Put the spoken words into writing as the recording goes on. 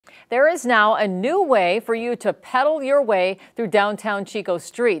There is now a new way for you to pedal your way through downtown Chico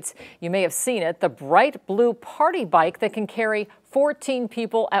streets. You may have seen it, the bright blue party bike that can carry 14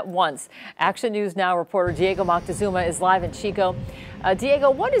 people at once. Action News Now reporter Diego Moctezuma is live in Chico.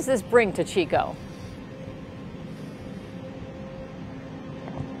 Diego, what does this bring to Chico?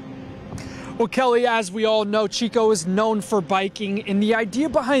 Well, Kelly, as we all know, Chico is known for biking, and the idea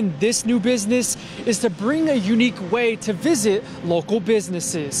behind this new business is to bring a unique way to visit local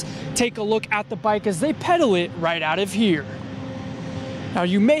businesses. Take a look at the bike as they pedal it right out of here. Now,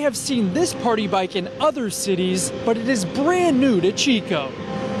 you may have seen this party bike in other cities, but it is brand new to Chico.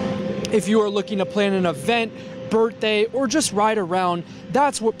 If you are looking to plan an event, birthday, or just ride around,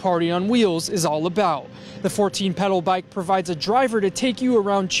 that's what Party on Wheels is all about. The 14-pedal bike provides a driver to take you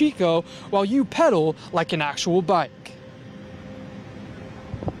around Chico while you pedal like an actual bike.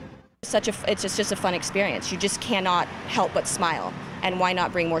 It's just a fun experience. You just cannot help but smile. And why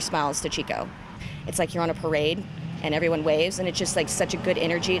not bring more smiles to Chico? It's like you're on a parade and everyone waves, and it's just like such a good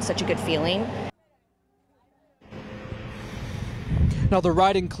energy. It's such a good feeling. Now, the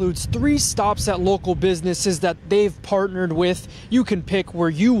ride includes 3 stops at local businesses that they've partnered with. You can pick where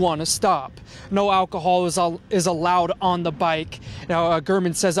you want to stop. No alcohol is allowed on the bike. Now,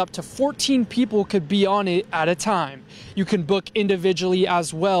 Gurman says up to 14 people could be on it at a time. You can book individually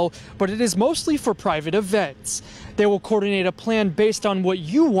as well, but it is mostly for private events. They will coordinate a plan based on what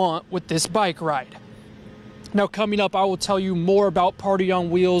you want with this bike ride. Now, coming up, I will tell you more about Party on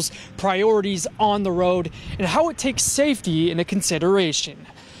Wheels, priorities on the road, and how it takes safety into consideration.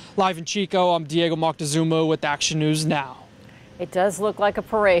 Live in Chico, I'm Diego Moctezuma with Action News Now. It does look like a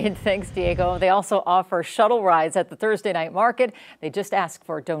parade. Thanks, Diego. They also offer shuttle rides at the Thursday night market. They just ask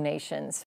for donations.